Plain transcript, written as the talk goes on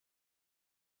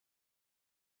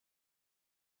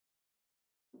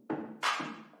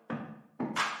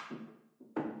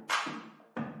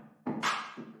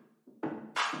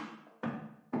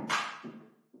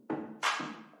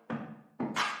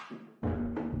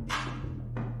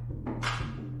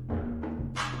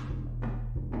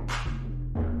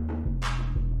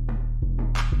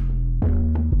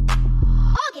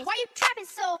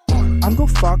I'm gon'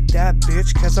 fuck that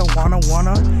bitch cause I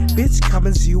wanna. Bitch come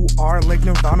as you are like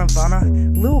Nirvana.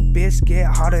 Little bitch get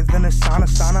hotter than a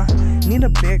sauna. Need a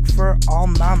big for all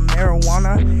my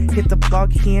marijuana. Hit the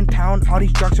plug, he in town. All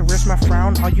these drugs erase my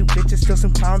frown. All you bitches still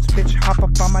some clowns. Bitch hop up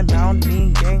on my mound. Me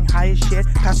and gang high as shit.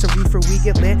 Pass the reefer, we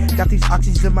get lit. Got these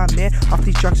oxys in my mitt. Off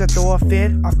these drugs I throw a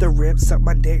fit. Off the rip, suck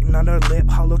my dick, another lip.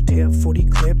 Hollow tip, 40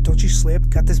 clip, don't you slip.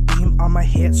 Got this beam on my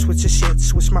hit. Switch the shit,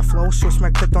 switch my flow. Switch my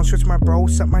clip, don't switch my bro.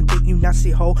 Suck my dick, you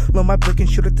nasty hoe. Load my brick and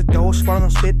shoot at the dough. Swallow no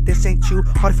spit, this ain't you.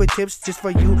 Hard for tips just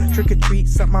for you. Trick or treat,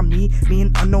 suck my meat. Me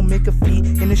and unknown make a feet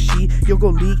in the sheet. You'll go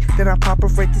leak, then I pop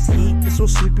off right this heat. This will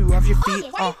sweep you off your feet.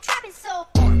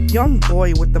 Young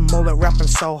boy with the mullet rapping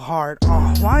so hard.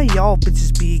 Why y'all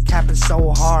bitches be capping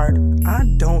so hard? I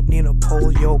don't need to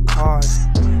pull your card,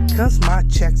 cause my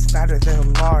check's fatter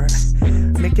than lard.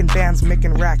 Making bands,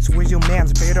 making racks. Where's your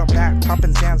mans? Bait or back,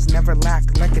 popping Zans, never lack.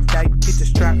 Like a dyke, keep the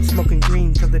strap. Smoking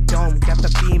green to the dome. Got the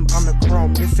beam on the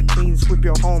chrome. It's a clean, sweep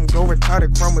your home. Go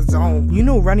retarded chromosome. You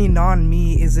know running on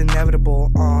me is inevitable.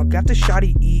 Got the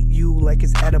shotty eat you like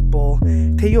it's edible.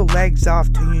 Tear your legs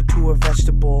off, turn you to a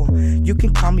vegetable. You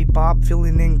can call me Bob,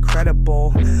 feeling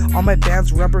incredible. All my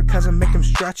bands rubber cause I make them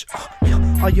stretch.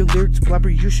 All your lyrics blubber,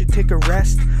 you should take a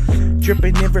rest.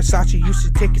 Dripping in Versace, you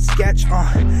should take a sketch.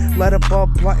 Let a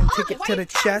bulb blunt and take it to the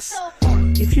chest.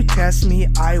 If you test me,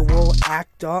 I will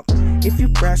act up. If you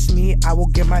press me, I will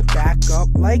get my back up.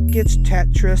 Like it's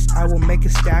Tetris, I will make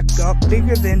it stack up.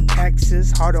 Bigger than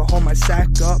Texas, hard to hold my sack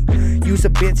up. Use a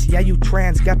bitch, yeah you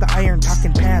trans. Got the iron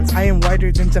talking pants. I am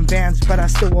whiter than some Vans, but I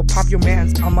still will pop your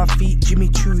mans. On my feet, Jimmy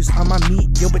Choo's on my meat.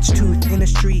 Yo bitch tooth in the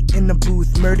street, in the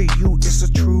booth. Murder you, it's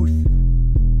the truth.